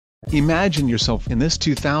Imagine yourself in this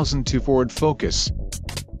 2002 Ford Focus.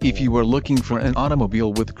 If you are looking for an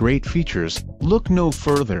automobile with great features, look no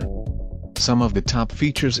further. Some of the top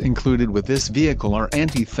features included with this vehicle are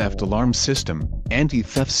anti-theft alarm system,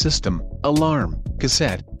 anti-theft system, alarm,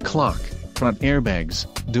 cassette, clock, front airbags,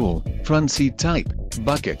 dual, front seat type,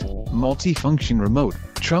 bucket, multifunction remote,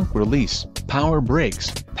 trunk release, power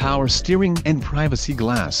brakes, power steering and privacy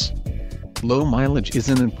glass. Low mileage is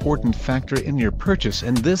an important factor in your purchase,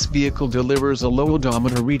 and this vehicle delivers a low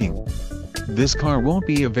odometer reading. This car won't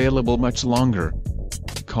be available much longer.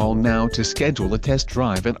 Call now to schedule a test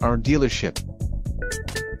drive at our dealership.